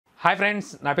Hi friends,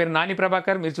 నా పేరు నాని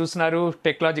ప్రభాకర్. మీరు చూస్తున్నారు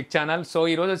టెక్లాజిక్ ఛానల్. సో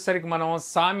ఈరోజు వచ్చేసరికి మనం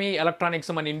సామీ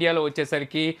ఎలక్ట్రానిక్స్ మన ఇండియాలో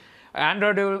వచ్చేసరికి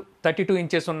ఆండ్రాయిడ్ 32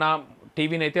 ఇంచెస్ ఉన్న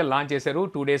టీవీని అయితే లాంచ్ చేశారు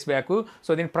 2 days బ్యాక్.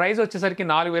 సో దీని ప్రైస్ వచ్చేసరికి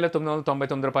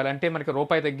 ₹4,999, అంటే మనకి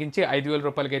రూపాయి తగ్గించి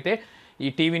 ₹5,000 అయితే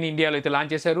ఈ టీవీని ఇండియాలో అయితే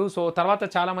లాంచ్ చేశారు. సో తర్వాత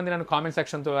చాలామంది నన్ను కామెంట్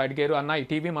సెక్షన్తో అడిగారు, అన్న ఈ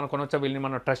టీవీ మనం కొనొచ్చా, వీళ్ళని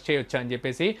మనం ట్రస్ట్ చేయొచ్చా అని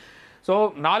చెప్పేసి. సో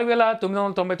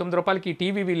 ₹4,999 ఈ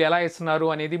టీవీ వీళ్ళు ఎలా ఇస్తున్నారు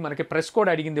అనేది మనకి ప్రెస్ కోడ్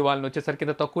అడిగింది. వాళ్ళని వచ్చేసరికి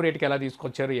ఇంత తక్కువ రేటుకి ఎలా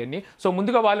తీసుకొచ్చారు ఇవన్నీ. సో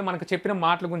ముందుగా వాళ్ళు మనకు చెప్పిన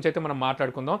మాటల గురించి అయితే మనం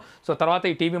మాట్లాడుకుందాం. సో తర్వాత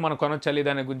ఈ టీవీ మనం కొనొచ్చా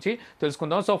దాని గురించి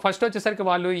తెలుసుకుందాం. సో ఫస్ట్ వచ్చేసరికి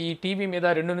వాళ్ళు ఈ టీవీ మీద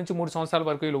 2 నుంచి 3 సంవత్సరాల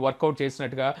వరకు వీళ్ళు వర్కౌట్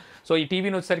చేసినట్టుగా, సో ఈ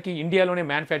టీవీని వచ్చేసరికి ఇండియాలోనే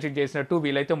మ్యానుఫ్యాక్చర్ చేసినట్టు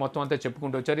వీళ్ళైతే మొత్తం అంతా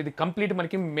చెప్పుకుంటూ వచ్చారు. ఇది కంప్లీట్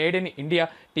మనకి మేడ్ ఇన్ ఇండియా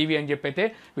టీవీ అని చెప్పి అయితే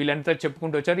వీళ్ళంతా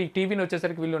చెప్పుకుంటూ వచ్చారు. ఈ టీవీని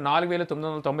వచ్చేసరికి వీళ్ళు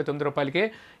 ₹4,999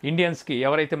 ఇండియన్స్కి,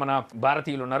 ఎవరైతే మన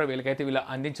భారతీయులు ఉన్నారో వీళ్ళకైతే వీళ్ళు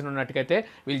అందించనున్నట్టుకైతే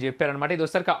వీళ్ళు చెప్పారనమాట. ఇది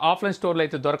వచ్చేసరికి ఆఫ్లైన్ స్టోర్లో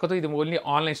అయితే దొరకదు, ఇది ఓన్లీ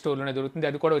ఆన్లైన్ స్టోర్లోనే దొరుకుతుంది.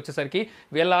 అది కూడా వచ్చేసరికి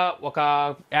వీళ్ళ ఒక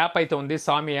యాప్ అయితే ఉంది,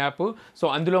 సామీ యాప్. సో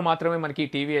అందులో మాత్రమే మనకి ఈ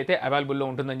టీవీ అయితే అవైలబుల్లో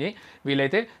ఉంటుందని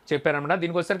వీళ్ళైతే చెప్పారనమాట.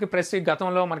 దీనికి వచ్చేసరికి ప్రెస్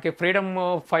గతంలో మనకి ఫ్రీడమ్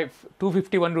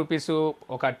 ₹251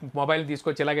 ఒక మొబైల్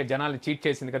తీసుకొచ్చి ఇలాగే జనాలు చీట్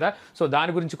చేసింది కదా. సో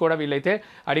దాని గురించి కూడా వీళ్ళైతే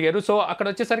అడిగారు. సో అక్కడ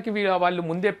వచ్చేసరికి వాళ్ళు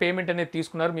ముందే పేమెంట్ అనేది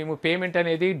తీసుకున్నారు. మేము పేమెంట్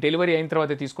అనేది డెలివరీ అయిన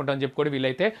తర్వాత తీసుకుంటామని చెప్పి కూడా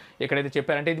వీళ్ళైతే ఎక్కడైతే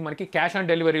చెప్పారంటే ఇది మనకి క్యాష్ ఆన్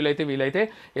డెలివరీలో అయితే వీళ్ళైతే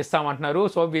ఇస్తామంటున్నారు.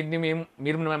 సో వీటిని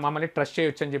మీరు మమ్మల్ని ట్రస్ట్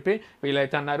చేయొచ్చు అని చెప్పి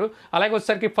వీళ్ళైతే అన్నారు. అలాగే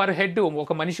వచ్చేసరికి పర్ హెడ్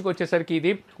ఒక మనిషికి వచ్చేసరికి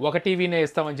ఇది ఒక టీవీనే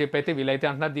ఇస్తామని చెప్పి అయితే వీళ్ళైతే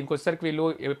అంటున్నారు. దీనికి వచ్చేసరికి వీళ్ళు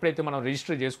ఎప్పుడైతే మనం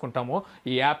రిజిస్టర్ చేసుకుంటామో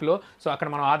ఈ యాప్లో, సో అక్కడ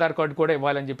మనం ఆధార్ కార్డు కూడా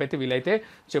ఇవ్వాలని చెప్పి అయితే వీళ్ళైతే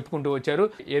చెప్పుకుంటూ వచ్చారు.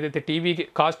 ఏదైతే టీవీ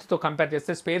కాస్ట్తో కంపేర్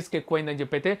చేస్తే స్పేర్స్కి ఎక్కువైందని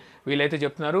చెప్పి అయితే వీళ్ళైతే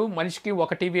చెప్తున్నారు. మనిషికి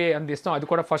ఒక టీవీ అందిస్తాం, అది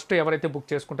కూడా ఫస్ట్ ఎవరైతే బుక్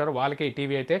చేసుకుంటారో వాళ్ళకే ఈ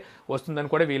టీవీ అయితే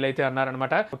వస్తుందని కూడా వీళ్ళైతే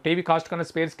అన్నారనమాట. టీవీ కాస్ట్ కన్నా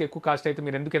స్పేర్స్కి ఎక్కువ కాస్ట్ అయితే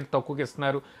మీరు ఎందుకు ఎంత తక్కువకి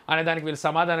ఇస్తున్నారు అనే దానికి వీళ్ళ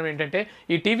సమాధానం ఏంటంటే,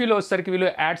 ఈ టీవీలో వచ్చేసరికి వీళ్ళు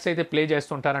యాడ్స్ అయితే ప్లే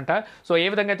చేస్తుంటారంట. సో ఏ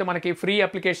విధంగా అయితే మనకి ఫ్రీ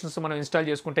అప్లికేషన్స్ మనం ఇన్స్టాల్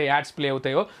చేసుకుంటే యాడ్స్ ప్లే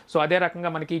అవుతాయో, సో అదే రకంగా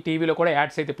మనకి ఈ టీవీలో కూడా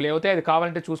యాడ్స్ అయితే ప్లే అవుతాయి. అది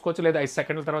కావాలంటే చూసుకోవచ్చు, లేదా 5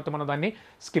 సెకండ్ల తర్వాత మనం దాన్ని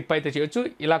స్కిప్ అయితే చేయొచ్చు.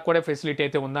 ఇలా కూడా ఫెసిలిటీ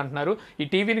అయితే ఉందంటున్నారు. ఈ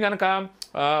టీవీని కనుక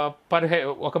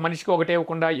ఒక మనిషికి ఒకటే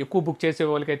ఇవ్వకుండా ఎక్కువ బుక్ చేసే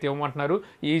వాళ్ళకైతే ఇవ్వమంటున్నారు.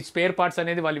 ఈ స్పేర్ పార్ట్స్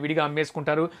అనేది వాళ్ళు విడిగా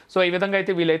అమ్మేసుకుంటారు. సో ఈ విధంగా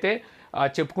అయితే వీళ్ళైతే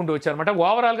చెప్పుకుంటూ వచ్చారనమాట.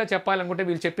 ఓవరాల్గా చెప్పాలనుకుంటే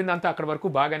వీళ్ళు చెప్పిందంతా అక్కడ వరకు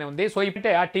బాగానే ఉంది. సో ఇప్పుడు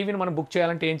ఆ టీవీని మనం బుక్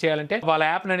చేయాలంటే ఏం చేయాలంటే వాళ్ళ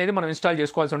యాప్ అనేది మనం ఇన్స్టాల్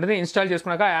చేసుకోవాల్సి ఉంటుంది. ఇన్స్టాల్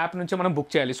చేసుకున్నాక ఆ యాప్ నుంచి మనం బుక్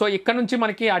చేయాలి. సో ఇక్కడ నుంచి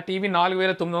మనకి ఆ టీవీ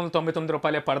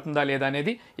 ₹4,999 పడుతుందా లేదా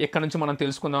అనేది ఇక్కడ నుంచి మనం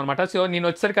తెలుసుకుందాం అనమాట. సో నేను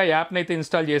వచ్చేసరికి ఆ యాప్ని అయితే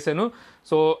ఇన్స్టాల్ చేశాను.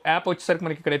 సో యాప్ వచ్చేసరికి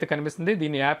మనకి ఇక్కడైతే కనిపిస్తుంది.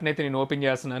 దీని యాప్ని అయితే నేను ఓపెన్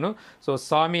చేస్తున్నాను. సో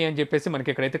సామీ అని చెప్పేసి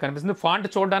మనకి ఇక్కడైతే కనిపిస్తుంది. ఫాంట్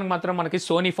చూడడానికి మాత్రం మనకి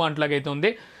సోనీ ఫాంట్ లాగా అయితే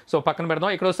ఉంది. సో పక్కన పెడదాం.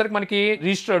 ఇక్కడ వచ్చేసరికి మనకి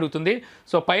రిజిస్టర్ అడుగుతుంది.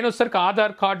 సో పైన వచ్చేసరికి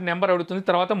ఆధార్ కార్డ్ నెంబర్ అడుగుతుంది,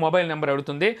 తర్వాత మొబైల్ నెంబర్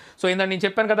అడుగుతుంది. సో ఇందా నేను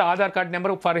చెప్పాను కదా, Aadhaar card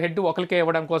number per head ఒకరికే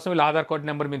ఇవ్వడం కోసం వీళ్ళు ఆధార్ కార్డ్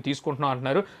నెంబర్ మేము తీసుకుంటున్నాం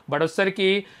అంటున్నారు. బట్ వచ్చేసరికి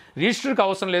రిజిస్టర్కి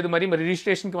అవసరం లేదు. మరి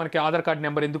రిజిస్ట్రేషన్కి మనకి ఆధార్ కార్డ్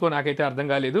నెంబర్ ఎందుకో నాకైతే అర్థం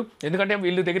కాలేదు. ఎందుకంటే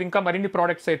వీళ్ళ దగ్గర ఇంకా మరిన్ని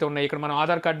ప్రోడక్ట్స్ అయితే ఉన్నాయి. ఇక్కడ మనం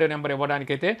ఆధార్ కార్డు నెంబర్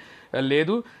ఇవ్వడానికి అయితే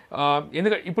లేదు.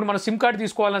 ఎందుకంటే ఇప్పుడు మనం సిమ్ కార్డు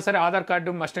తీసుకోవాలన్నా సరే Aadhaar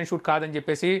card must and shoot కాదని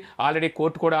చెప్పేసి ఆల్రెడీ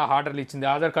కోర్టు కూడా ఆర్డర్లు ఇచ్చింది.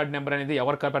 ఆధార్ కార్డు నెంబర్ అనేది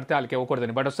ఎవరికి పడితే వాళ్ళకి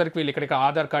ఇవ్వకూడదని. బట్ వచ్చేసరికి వీళ్ళు ఇక్కడికి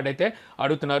ఆధార్ కార్డు అయితే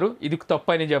అడుగుతున్నారు. ఇది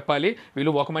తప్పు అని చెప్పాలి.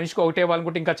 వీళ్ళు ఒక మనిషికి ఒకటే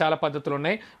వాళ్ళనుకుంటే ఇంకా చాలా పద్ధతులు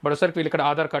ఉన్నాయి. బట్ వచ్చేసరికి వీళ్ళు ఇక్కడ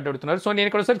ఆధార్ కార్డు అడుగుతున్నారు. సో నేను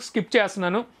ఇక్కడ వచ్చేసరికి స్కిప్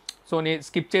చేస్తున్నాను. సో నేను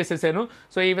స్కిప్ చేసేసాను.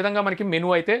 సో ఈ విధంగా మనకి మెనూ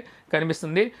అయితే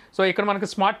కనిపిస్తుంది. సో ఇక్కడ మనకి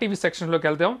స్మార్ట్ టీవీ సెక్షన్లోకి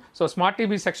వెళ్తాం. సో స్మార్ట్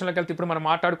టీవీ సెక్షన్లోకి వెళ్తే ఇప్పుడు మనం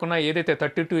మాట్లాడుకున్న ఏదైతే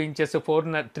 32 ఇంచెస్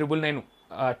 4999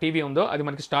 టీవీ ఉందో అది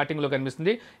మనకి స్టార్టింగ్లో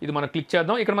కనిపిస్తుంది. ఇది మనం క్లిక్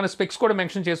చేద్దాం. ఇక్కడ మన స్పెక్స్ కూడా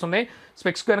మెన్షన్ చేసి ఉన్నాయి.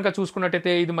 స్పెక్స్ కనుక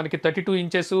చూసుకున్నట్టయితే ఇది మనకి 32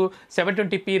 ఇంచెస్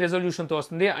 720p రెజల్యూషన్తో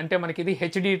వస్తుంది. అంటే మనకి ఇది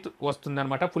హెచ్డి వస్తుంది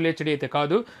అనమాట, ఫుల్ హెచ్డి అయితే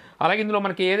కాదు. అలాగే ఇందులో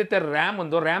మనకి ఏదైతే ర్యామ్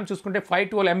ఉందో, ర్యామ్ చూసుకుంటే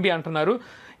 512 MB అంటున్నారు.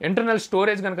 ఇంటర్నల్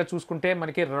స్టోరేజ్ కనుక చూసుకుంటే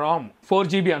మనకి రామ్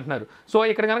 4GB అంటున్నారు. సో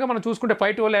ఇక్కడ కనుక మనం చూసుకుంటే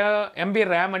 512 MB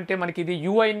ర్యామ్ అంటే మనకి ఇది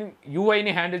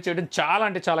యూఐని హ్యాండిల్ చేయడం చాలా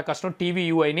అంటే చాలా కష్టం, టీవీ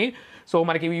యూఐని. సో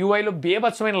మనకి యూఐలో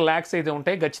బేభత్సమైన ల్యాక్స్ అయితే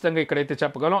ఉంటాయి ఖచ్చితంగా ఇక్కడైతే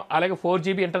చెప్పగలం. అలాగే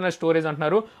 4GB ఇంటర్నల్ స్టోరేజ్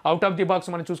అంటున్నారు. అవుట్ ఆఫ్ ది బాక్స్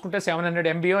మనం చూసుకుంటే 700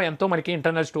 MB ఎంతో మనకి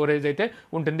ఇంటర్నల్ స్టోరేజ్ అయితే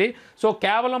ఉంటుంది. సో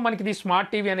కేవలం మనకి ఇది స్మార్ట్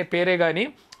టీవీ అనే పేరే కానీ,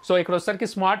 సో ఇక్కడ వచ్చేసరికి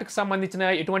స్మార్ట్కి సంబంధించిన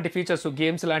ఎటువంటి ఫీచర్స్,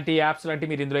 గేమ్స్ లాంటి యాప్స్ లాంటి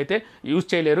మీరు ఇందులో అయితే యూజ్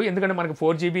చేయలేరు. ఎందుకంటే మనకి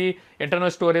 4GB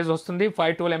ఇంటర్నల్ స్టోరేజ్ వస్తుంది,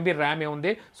 512 MB ర్యామ్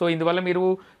ఉంది. సో ఇందువల్ల మీరు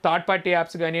థర్డ్ పార్టీ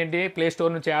యాప్స్ కానివ్వండి, ప్లే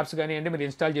స్టోర్ నుంచి యాప్స్ కానివ్వండి మీరు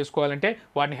ఇన్స్టాల్ చేసుకోవాలంటే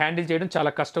వాటిని హ్యాండిల్ చేయడం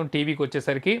చాలా కష్టం టీవీకి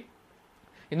వచ్చేసరికి.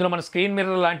 ఇందులో మన స్క్రీన్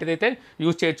మిర్రర్ లాంటిది అయితే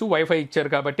యూజ్ చేయొచ్చు, వైఫై ఇచ్చారు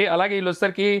కాబట్టి. అలాగే వీళ్ళు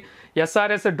వచ్చేసరికి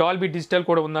SRS డాల్బీ డిజిటల్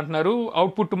కూడా ఉందంటున్నారు.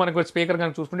 అవుట్పుట్ మనకు స్పీకర్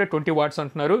కనుక చూసుకుంటే 20 వాట్స్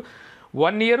అంటున్నారు.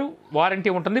 1 ఇయర్ వారంటీ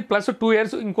ఉంటుంది, ప్లస్ 2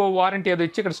 ఇయర్స్ ఇంకో వారంటీ ఏదో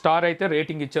ఇచ్చి ఇక్కడ స్టార్ అయితే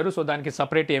రేటింగ్ ఇచ్చారు. సో దానికి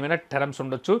సపరేట్ ఏమైనా టర్మ్స్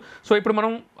ఉండొచ్చు. సో ఇప్పుడు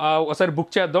మనం ఒకసారి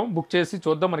బుక్ చేద్దాం, బుక్ చేసి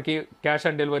చూద్దాం. మనకి క్యాష్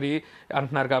ఆన్ డెలివరీ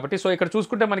అంటున్నారు కాబట్టి. సో ఇక్కడ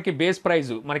చూసుకుంటే మనకి బేస్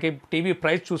ప్రైస్, మనకి టీవీ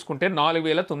ప్రైస్ చూసుకుంటే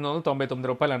 4,999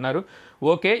 రూపాయలు అన్నారు.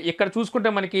 ఓకే, ఇక్కడ చూసుకుంటే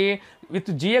మనకి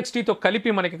విత్ జిఎస్టీతో కలిపి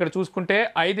మనకి ఇక్కడ చూసుకుంటే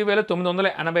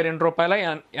 5,982 రూపాయల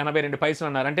 82 పైసలు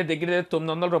అన్నారు. అంటే దగ్గర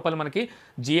 900 రూపాయలు మనకి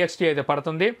జిఎస్టీ అయితే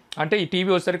పడుతుంది. అంటే ఈ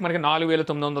టీవీ వచ్చేసరికి మనకి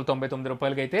 4,999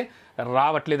 రూపాయలకి అయితే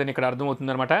రావట్లేదని ఇక్కడ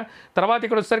అర్థమవుతుంది అనమాట. తర్వాత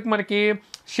ఇక్కడ వచ్చేసరికి మనకి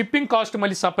షిప్పింగ్ కాస్ట్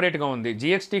మళ్ళీ సపరేట్గా ఉంది.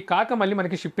 జిఎస్టీ కాక మళ్ళీ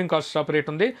మనకి షిప్పింగ్ కాస్ట్ సపరేట్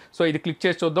ఉంది. సో ఇది క్లిక్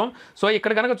చేసి చూద్దాం. సో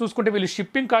ఇక్కడ కనుక చూసుకుంటే వీళ్ళు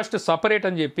షిప్పింగ్ కాస్ట్ సపరేట్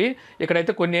అని చెప్పి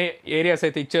ఇక్కడైతే కొన్ని ఏరియాస్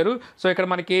అయితే ఇచ్చారు. సో ఇక్కడ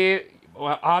మనకి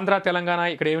ఆంధ్ర, తెలంగాణ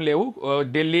ఇక్కడ ఏం లేవు,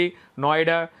 ఢిల్లీ,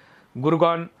 నోయిడా,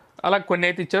 గుర్గాన్ అలా కొన్ని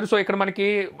అయితే ఇచ్చారు. సో ఇక్కడ మనకి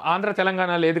ఆంధ్ర,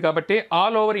 తెలంగాణ లేదు కాబట్టి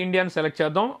ఆల్ ఓవర్ ఇండియాని సెలెక్ట్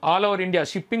చేద్దాం. ఆల్ ఓవర్ ఇండియా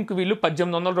షిప్పింగ్కి వీళ్ళు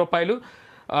 1,800 రూపాయలు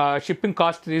షిప్పింగ్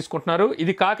కాస్ట్ తీసుకుంటున్నారు.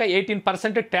 ఇది కాక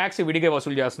 18% ట్యాక్స్ విడిగా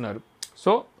వసూలు చేస్తున్నారు.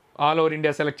 So all over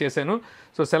India select చేశాను.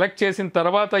 సో సెలెక్ట్ చేసిన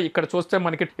తర్వాత ఇక్కడ చూస్తే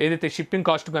మనకి ఏదైతే షిప్పింగ్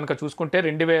కాస్ట్ కనుక చూసుకుంటే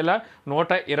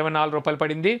 2,124 రూపాయలు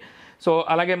పడింది. సో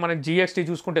అలాగే మన జిఎస్టీ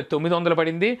చూసుకుంటే 900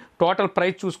 పడింది. టోటల్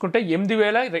ప్రైస్ చూసుకుంటే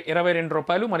 8,022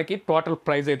 రూపాయలు మనకి టోటల్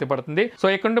ప్రైస్ అయితే పడుతుంది. సో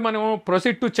ఇక్కడ మనం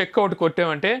proceed to checkout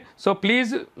కొట్టామంటే so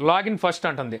please login first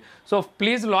అంటుంది. సో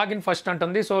ప్లీజ్ లాగిన్ ఫస్ట్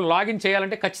అంటుంది. సో లాగిన్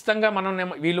చేయాలంటే ఖచ్చితంగా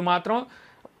వీళ్ళు మాత్రం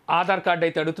ఆధార్ కార్డు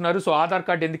అయితే అడుగుతున్నారు. సో ఆధార్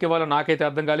కార్డు ఎందుకు ఇవ్వాలో నాకైతే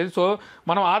అర్థం కాలేదు. సో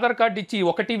మనం ఆధార్ కార్డు ఇచ్చి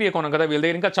ఒక టీవీ కొన్నాం కదా, వీళ్ళ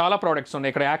దగ్గర ఇంకా చాలా ప్రోడక్ట్స్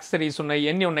ఉన్నాయి, ఇక్కడ యాక్సెసరీస్ ఉన్నాయి,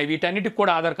 ఎన్ని ఉన్నాయి, వీటన్నిటికి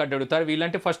కూడా ఆధార్ కార్డు అడుగుతారు.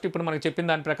 వీళ్ళంటే ఫస్ట్ ఇప్పుడు మనకు చెప్పిన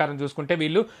దాని ప్రకారం చూసుకుంటే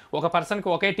వీళ్ళు ఒక పర్సన్కి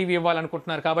ఒకే టీవీ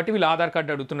ఇవ్వాలనుకుంటున్నారు కాబట్టి వీళ్ళు ఆధార్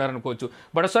కార్డు అడుగుతున్నారు అనుకోవచ్చు.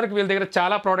 బట్ ఒకసారికి వీళ్ళ దగ్గర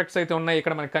చాలా ప్రోడక్ట్స్ అయితే ఉన్నాయి,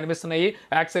 ఇక్కడ మనకు కనిపిస్తున్నాయి,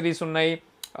 యాక్సెసరీస్ ఉన్నాయి,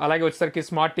 అలాగే వచ్చేసరికి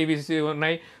స్మార్ట్ టీవీస్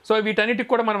ఉన్నాయి. సో వీటన్నిటికి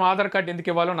కూడా మనం ఆధార్ కార్డు ఎందుకు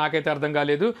ఇవ్వాలో నాకైతే అర్థం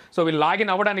కాలేదు. సో వీళ్ళు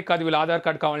లాగిన్ అవ్వడానికి కాదు, వీళ్ళు ఆధార్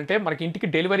కార్డు కావాలంటే మనకి ఇంటికి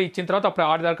డెలివరీ ఇచ్చిన తర్వాత అప్పుడు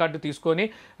ఆధార్ కార్డు తీసుకొని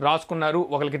రాసుకున్నారు,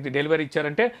 ఒకరికి డెలివరీ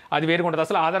ఇచ్చారంటే అది వేరుగా ఉంటుంది.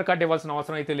 అసలు ఆధార్ కార్డు ఇవ్వాల్సిన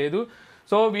అవసరం అయితే లేదు.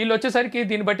 సో వీళ్ళు వచ్చేసరికి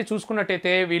దీన్ని బట్టి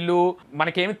చూసుకున్నట్టయితే వీళ్ళు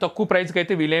మనకేమి తక్కువ ప్రైస్కి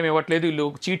అయితే వీళ్ళేమి ఇవ్వట్లేదు, వీళ్ళు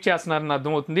చీట్ చేస్తున్నారని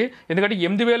అర్థమవుతుంది. ఎందుకంటే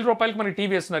 8,000 రూపాయలకి మనకి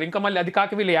టీవీ ఇస్తున్నారు, ఇంకా మళ్ళీ అది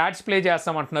కాక వీళ్ళు యాడ్స్ ప్లే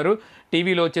చేస్తామంటున్నారు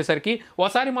టీవీలో వచ్చేసరికి.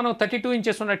 ఒకసారి మనం 32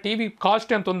 ఇంచెస్ ఉన్న టీవీ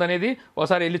కాస్ట్ ఎంత ఉందనేది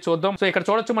ఒకసారి వెళ్ళి చూద్దాం. సో ఇక్కడ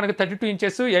చూడొచ్చు మనకి 32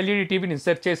 ఇంచెస్ ఎల్ఈడి టీవీని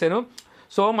సెర్చ్ చేశాను.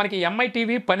 సో మనకి ఎంఐ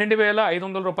టీవీ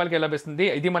 12,500 రూపాయలకి లభిస్తుంది.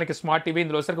 ఇది మనకి స్మార్ట్ టీవీ,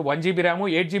 ఇందులో వచ్చేసరికి 1 GB RAM,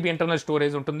 8 GB internal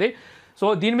storage ఉంటుంది. సో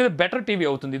దీని మీద బెటర్ టీవీ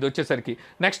అవుతుంది ఇది వచ్చేసరికి.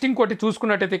 నెక్స్ట్ ఇంకోటి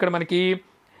చూసుకున్నట్టయితే ఇక్కడ మనకి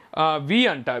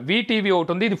వి టీవీ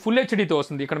ఒకటి ఉంది, ఇది ఫుల్ హెచ్డీతో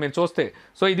వస్తుంది ఇక్కడ మీరు చూస్తే.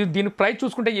 సో దీని ప్రైస్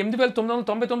చూసుకుంటే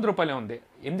 8,999 రూపాయలే ఉంది.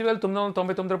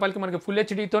 8,999 రూపాయలకి మనకి ఫుల్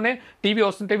హెచ్డీతోనే టీవీ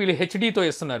వస్తుంటే వీళ్ళు హెచ్డీతో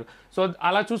ఇస్తున్నారు. సో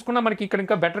అలా చూసుకున్నా మనకి ఇక్కడ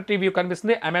ఇంకా బెటర్ టీవీ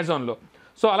కనిపిస్తుంది అమెజాన్లో.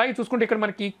 సో అలాగే చూసుకుంటే ఇక్కడ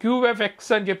మనకి QFX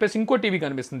అని చెప్పేసి ఇంకో టీవీ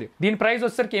కనిపిస్తుంది. దీని ప్రైస్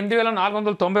వచ్చేసరికి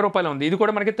 8,490 రూపాయలు ఉంది. ఇది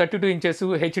కూడా మనకి 32 ఇంచెస్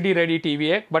హెచ్డీ రెడీ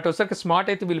టీవీయే, బట్ వచ్చేసరికి స్మార్ట్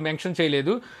అయితే వీళ్ళు మెన్షన్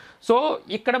చేయలేదు. సో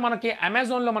ఇక్కడ మనకి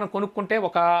అమెజాన్లో మనం కొనుక్కుంటే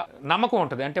ఒక నమ్మకం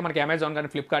ఉంటుంది. అంటే మనకి అమెజాన్ కానీ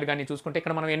ఫ్లిప్కార్ట్ కానీ చూసుకుంటే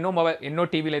ఇక్కడ మనం ఎన్నో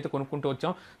టీవీలు అయితే కొనుక్కుంటూ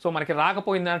వచ్చాం. సో మనకి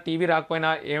రాకపోయినా టీవీ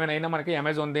రాకపోయినా ఏమైనా మనకి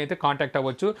అమెజాన్ అయితే కాంటాక్ట్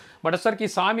అవ్వచ్చు. బట్ వచ్చేసరికి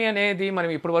సామీ అనేది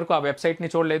మనం ఇప్పటి వరకు ఆ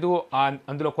వెబ్సైట్ని చూడలేదు,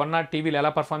 అందులో కొన్న టీవీలు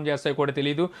ఎలా పర్ఫామ్ చేస్తాయో కూడా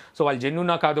తెలియదు. సో వాళ్ళు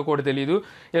జెన్యూనా కాదో కూడా తెలియదు.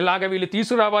 ఇలాగ వీళ్ళు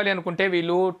తీసుకురావాలి అనుకుంటే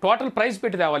వీళ్ళు టోటల్ ప్రైస్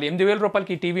పెట్టి తేవాలి. 8,000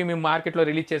 రూపాయలకి ఈ టీవీ మేము మార్కెట్లో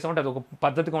రిలీజ్ చేసామంటే అది ఒక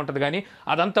పద్ధతిగా ఉంటుంది. కానీ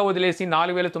అదంతా వదిలేసి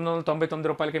 4,999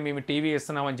 రూపాయలకి మేము టీవీ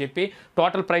ఇస్తున్నామని చెప్పి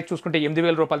టోటల్ ప్రైస్ చూసుకుంటే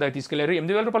 8,000 రూపాయల దాకా తీసుకెళ్లారు.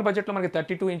 8,000 రూపాయల బడ్జెట్లో మనకి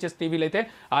 32 ఇంచెస్ టీవీలు అయితే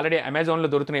ఆల్రెడీ అమెజాన్లో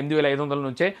దొరుకుతున్నాయి 8,500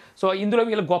 నుంచే. సో ఇందులో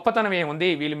వీళ్ళ గొప్పతనం ఏముంది,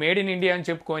 వీళ్ళు మేడ్ ఇన్ ఇండియా అని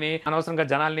చెప్పుకొని అనవసరంగా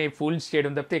జనాల్ని ఫూల్స్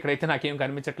చేయడం తప్పితే ఇక్కడైతే నాకేం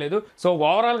కనిపించట్లేదు. సో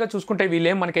ఓవరాల్గా చూసుకుంటే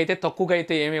వీళ్ళేం మనకైతే తక్కువగా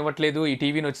అయితే ఏమి ఇవ్వట్లేదు. ఈ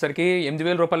టీవీని వచ్చేసరికి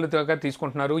 8,000 రూపాయల దాకా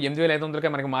తీసుకుంటున్నారు. 8,500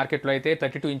 మనకి మార్కెట్లో అయితే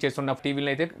 32 ఇంచెస్ ఉన్న టీవీలు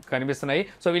అయితే కనిపిస్తున్నాయి.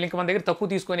 సో వీళ్ళకి మన దగ్గర తక్కువ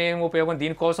తీసుకొని ఏం ఉపయోగం,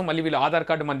 దీనికోసం మళ్ళీ వీళ్ళు ఆధార్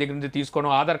కార్డు మన దగ్గర నుంచి తీసుకోవడం,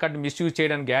 ఆధార్ కార్డు మిస్యూజ్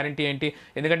చేయడానికి గ్యారంటీ ఏంటి?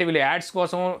 ఎందుకంటే వీళ్ళు యాడ్స్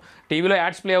కోసం టీవీలో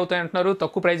యాడ్స్ ప్లే అవుతాయి అంటున్నారు,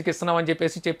 తక్కువ ప్రైస్కి ఇస్తున్నాం అని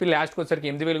చెప్పి లాస్ట్కి వచ్చేసరికి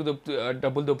 8,000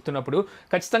 డబ్బులు దొబ్బుతున్నప్పుడు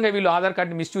ఖచ్చితంగా వీళ్ళు ఆధార్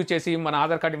కార్డు మిస్యూజ్ చేసి మన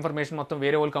ఆధార్ కార్డు ఇన్ఫర్మేషన్ మొత్తం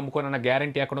వేరే వాళ్ళకి అమ్ముకోనన్న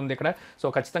గ్యారంటీ ఎక్కడ ఉంది ఇక్కడ? సో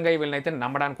ఖచ్చితంగా వీళ్ళని అయితే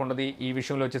నమ్మడానికి ఉండదు ఈ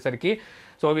విషయంలో వచ్చేసరికి.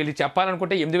 సో వీళ్ళు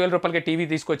చెప్పాలనుకుంటే 8,000 రూపాయలకి టీవీ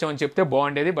తీసుకొచ్చామని చెప్తే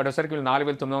బాగుండేది. బట్ ఒకసారికి వీళ్ళు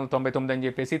 4,999 అని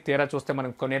చెప్పేసి తీరా చూస్తే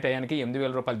మనం కొనే టయానికి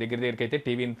 8,000 రూపాయల దగ్గరికి అయితే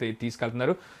టీవీని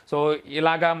తీసుకెళ్తున్నారు. సో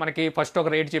ఇలాగా మనకి ఫస్ట్ ఒక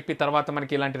రేట్ చెప్పి తర్వాత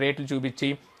మనకి ఇలాంటి రేట్లు చూపించి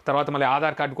తర్వాత మళ్ళీ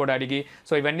ఆధార్ కార్డు కూడా అడిగి,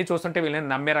 సో ఇవన్నీ చూస్తుంటే వీళ్ళని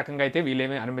నమ్మే రకంగా అయితే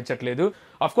వీళ్ళేమీ అనిపించట్లేదు.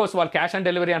 అఫ్ కోర్స్ వాళ్ళు క్యాష్ ఆన్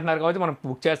డెలివరీ అంటున్నారు కాబట్టి మనం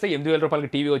బుక్ చేస్తే 8,000 రూపాయలకి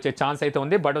టీవీ వచ్చే ఛాన్స్ అయితే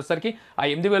ఉంది. బట్ వచ్చేసరికి ఆ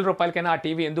 8,000 రూపాయలకైనా ఆ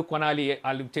టీవీ ఎందుకు కొనాలి?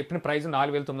 వాళ్ళు చెప్పిన ప్రైస్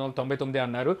 4,999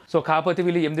 అన్నారు. సో కాకపోతే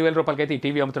వీళ్ళు 8,000 రూపాయలకి అయితే ఈ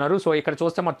టీవీ అమ్ముతున్నారు. సో ఇక్కడ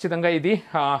చూస్తే ఖచ్చితంగా ఇది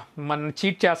మనం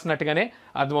చీట్ చేస్తున్నట్టుగానే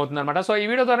అర్థమవుతుందన్నమాట. సో ఈ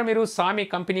వీడియో ద్వారా మీరు సామీ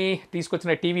కంపెనీ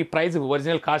తీసుకొచ్చిన టీవీ ప్రైస్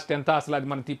ఒరిజినల్ కాస్ట్ ఎంత, అసలు అది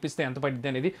మనం తిప్పిస్తే ఎంత పడుతుంది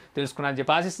అనేది తెలుసుకున్నాను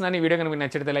చెప్పి ఆశిస్తున్నాను. ఈ వీడియో కనుక మీకు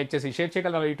నచ్చితే లైక్ చేసి షేర్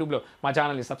చేయగలరు. యూట్యూబ్లో మా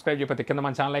ఛానల్ని సబ్స్క్రైబ్ చేయకపోతే కింద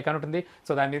మన ఛానల్ ఐకాన్ ఉంటుంది,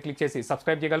 సో దాన్ని క్లిక్ చేసి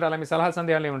సబ్స్క్రైబ్ చేయగలరు. అలా మీ సలహా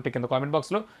సందేహాలు ఏమి ఉంటే కింద కామెంట్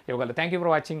బాక్స్లో ఇవ్వగలరు. Thank you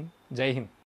for watching. జై హింద్.